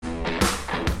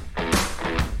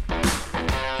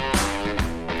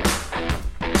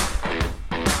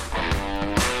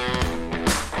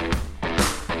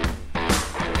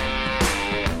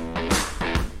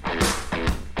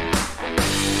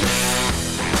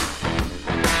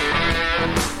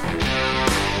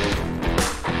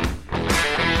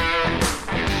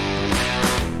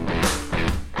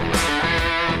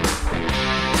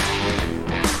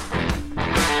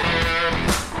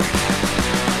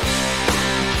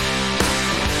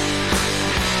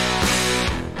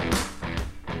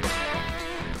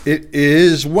It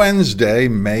is Wednesday,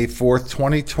 May 4th,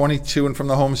 2022, and from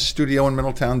the home studio in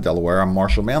Middletown, Delaware, I'm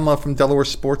Marshall Manlove from Delaware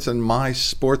Sports and My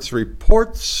Sports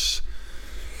Reports,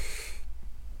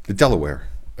 the Delaware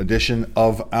edition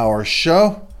of our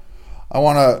show. I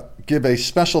want to give a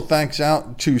special thanks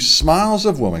out to Smiles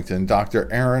of Wilmington, Dr.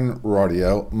 Aaron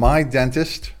Raudio, my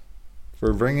dentist,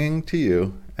 for bringing to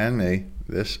you and me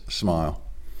this smile.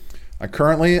 I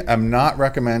currently am not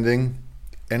recommending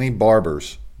any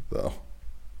barbers, though.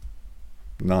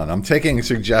 None. I'm taking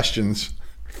suggestions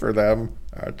for them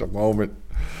at the moment.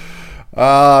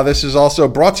 This is also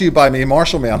brought to you by me,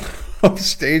 Marshall Manlove,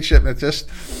 stage hypnotist.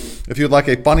 If you'd like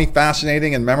a funny,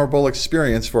 fascinating, and memorable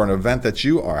experience for an event that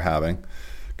you are having,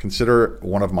 consider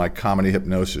one of my comedy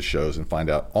hypnosis shows and find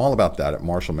out all about that at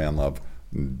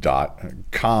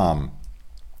marshallmanlove.com.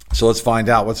 So let's find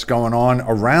out what's going on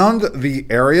around the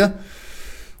area.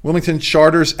 Wilmington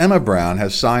Charter's Emma Brown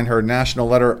has signed her national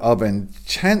letter of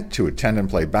intent to attend and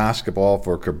play basketball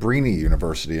for Cabrini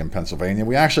University in Pennsylvania.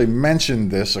 We actually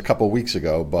mentioned this a couple weeks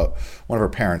ago, but one of her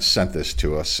parents sent this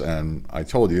to us, and I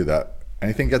told you that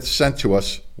anything gets sent to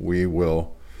us, we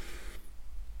will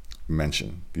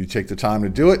mention. If you take the time to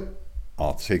do it,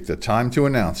 I'll take the time to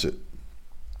announce it.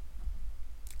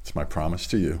 It's my promise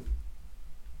to you.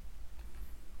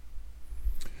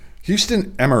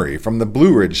 Houston Emery from the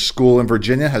Blue Ridge School in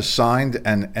Virginia has signed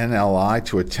an NLI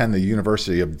to attend the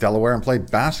University of Delaware and play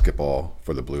basketball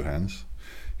for the Blue Hens.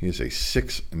 He is a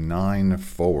 6'9"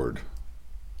 forward.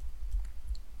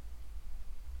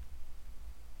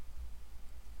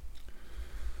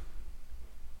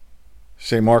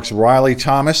 St. Mark's Riley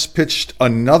Thomas pitched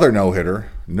another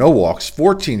no-hitter, no walks,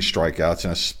 14 strikeouts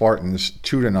in a Spartans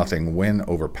 2-0 win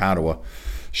over Padua.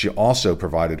 She also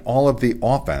provided all of the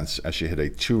offense as she hit a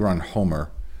 2-run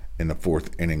homer in the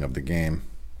fourth inning of the game.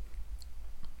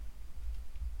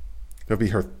 That'll be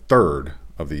her third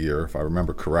of the year, if I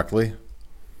remember correctly.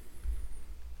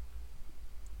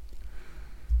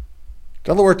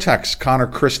 Delaware Tech's Connor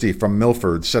Christie from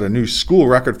Milford set a new school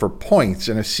record for points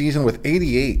in a season with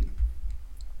 88.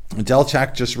 Del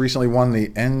Tech just recently won the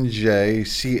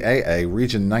NJCAA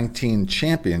Region 19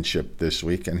 Championship this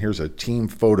week, and here's a team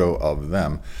photo of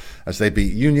them as they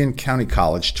beat Union County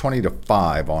College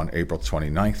 20-5 on April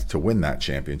 29th to win that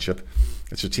championship.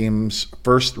 It's the team's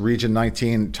first Region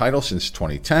 19 title since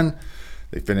 2010.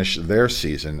 They finished their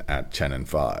season at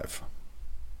 10-5.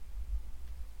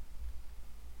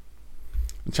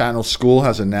 The Tatnall School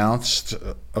has announced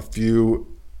a few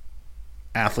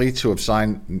athletes who have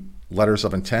signed letters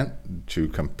of intent to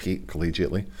compete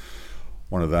collegiately.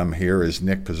 One of them here is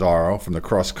Nick Pizarro from the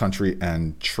cross-country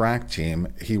and track team.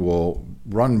 He will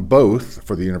run both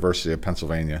for the University of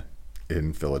Pennsylvania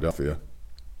in Philadelphia.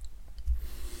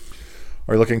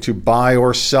 Are you looking to buy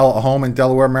or sell a home in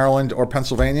Delaware, Maryland, or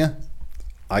Pennsylvania?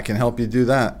 I can help you do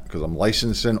that because I'm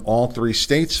licensed in all three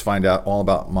states. Find out all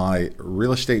about my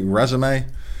real estate resume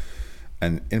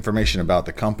and information about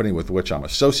the company with which I'm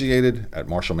associated at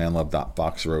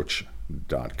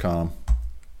marshallmanlove.foxroach.com.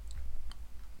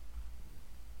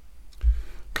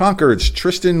 Concord's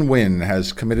Tristan Wynn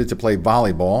has committed to play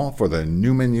volleyball for the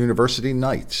Newman University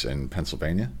Knights in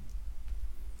Pennsylvania.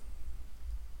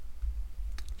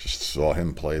 Just saw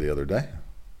him play the other day.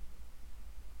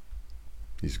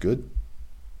 He's good.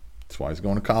 That's why he's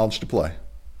going to college to play.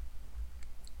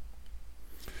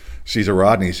 Cesar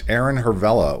Rodney's Aaron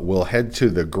Hervella will head to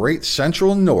the Great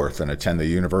Central North and attend the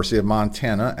University of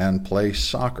Montana and play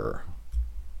soccer.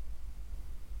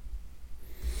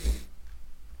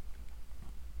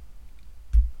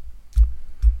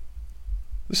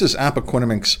 This is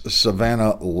Appoquinimic's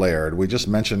Savannah Laird. We just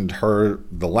mentioned her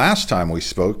the last time we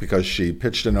spoke because she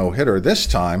pitched a no-hitter. This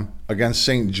time against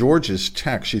St. George's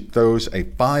Tech, she throws a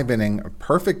 5-inning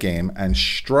perfect game and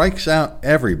strikes out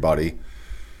everybody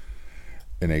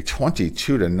in a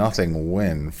 22-0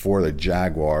 win for the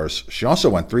Jaguars. She also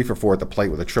went 3 for 4 at the plate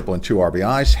with a triple and 2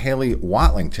 RBIs. Haley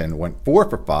Watlington went 4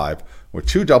 for 5 with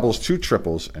 2 doubles, 2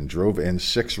 triples, and drove in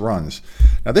 6 runs.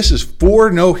 Now, this is 4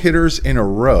 no-hitters in a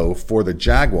row for the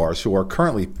Jaguars, who are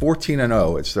currently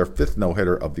 14-0. It's their 5th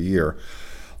no-hitter of the year.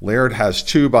 Laird has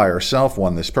 2 by herself,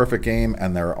 won this perfect game,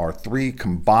 and there are 3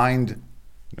 combined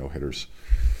no-hitters.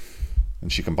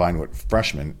 And she combined with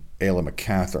freshman Ayla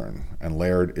McCathern, and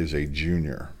Laird is a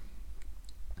junior.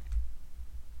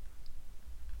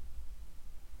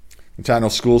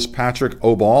 Tatnall School's Patrick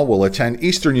Obal will attend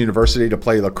Eastern University to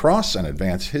play lacrosse and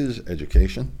advance his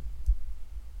education.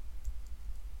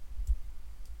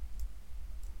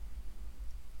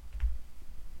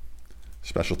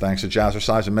 Special thanks to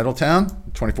Jazzercise in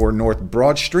Middletown, 24 North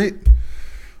Broad Street.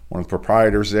 One of the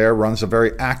proprietors there runs a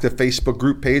very active Facebook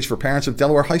group page for parents of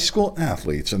Delaware high school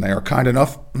athletes, and they are kind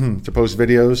enough to post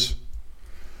videos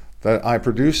that I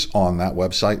produce on that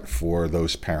website for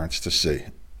those parents to see.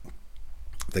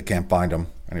 They can't find them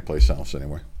anyplace else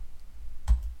anyway.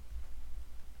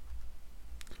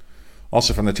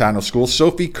 Also from the Tatnall School,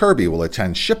 Sophie Kirby will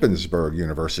attend Shippensburg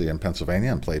University in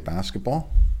Pennsylvania and play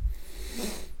basketball.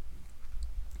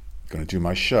 Going to do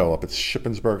my show up at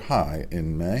Shippensburg High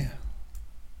in May.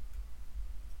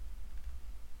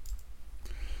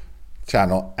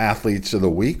 Tatnall Athletes of the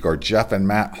Week are Jeff and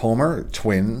Matt Homer,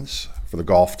 twins, for the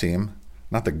golf team.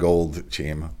 Not the gold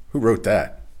team. Who wrote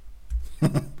that?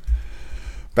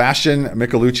 Bastian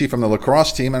Michelucci from the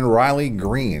lacrosse team and Riley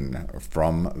Green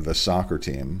from the soccer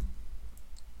team.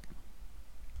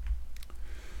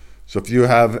 So if you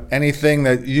have anything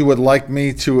that you would like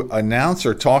me to announce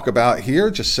or talk about here,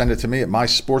 just send it to me at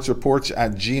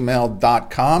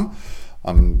mysportsreports@gmail.com.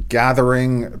 I'm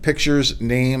gathering pictures,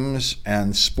 names,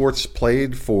 and sports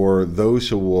played for those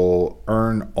who will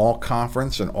earn all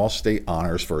conference and all state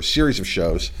honors for a series of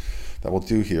shows that we'll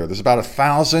do here. There's about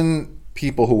 1,000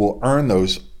 people who will earn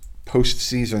those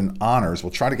postseason honors.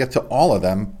 We'll try to get to all of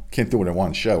them. Can't do it in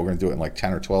one show. We're going to do it in like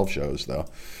 10 or 12 shows, though.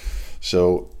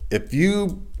 So if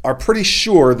you are pretty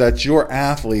sure that your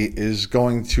athlete is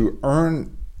going to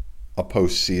earn a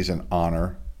postseason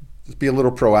honor, just be a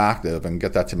little proactive and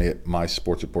get that to me at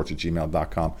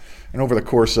mysportsreports@gmail.com. And over the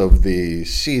course of the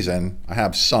season, I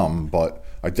have some, but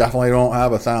I definitely don't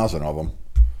have 1,000 of them.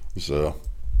 So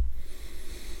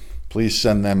please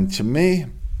send them to me.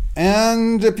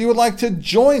 And if you would like to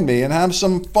join me and have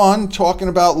some fun talking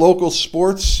about local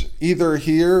sports, either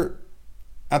here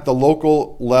at the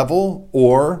local level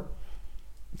or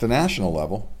the national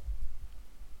level,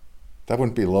 that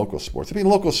wouldn't be local sports. It'd be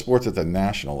local sports at the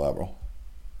national level.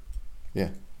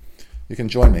 Yeah, you can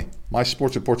join me.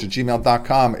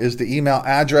 mysportsreports@gmail.com is the email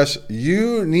address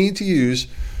you need to use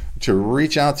to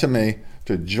reach out to me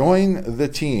to join the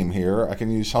team here. I can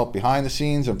use help behind the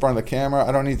scenes, in front of the camera.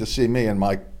 I don't need to see me and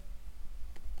my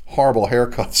horrible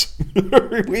haircuts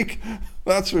every week,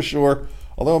 that's for sure.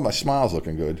 Although my smile's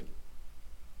looking good.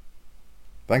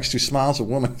 Thanks to Smiles of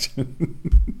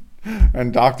Wilmington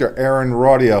and Dr. Aaron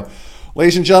Raudio.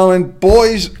 Ladies and gentlemen,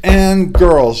 boys and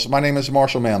girls, my name is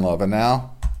Marshall Manlove, and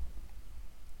now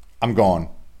I'm gone.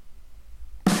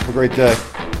 Have a great day.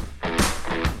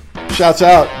 Shouts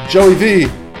out Joey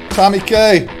V, Tommy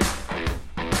K,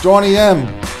 Donnie M,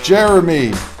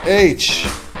 Jeremy H,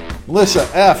 Melissa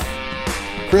F,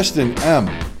 Kristen M,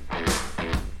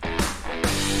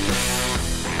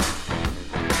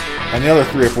 and the other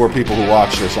 3 or 4 people who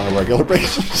watch this on a regular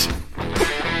basis.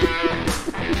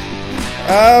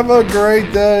 Have a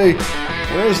great day.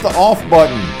 Where's the off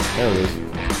button? There it is.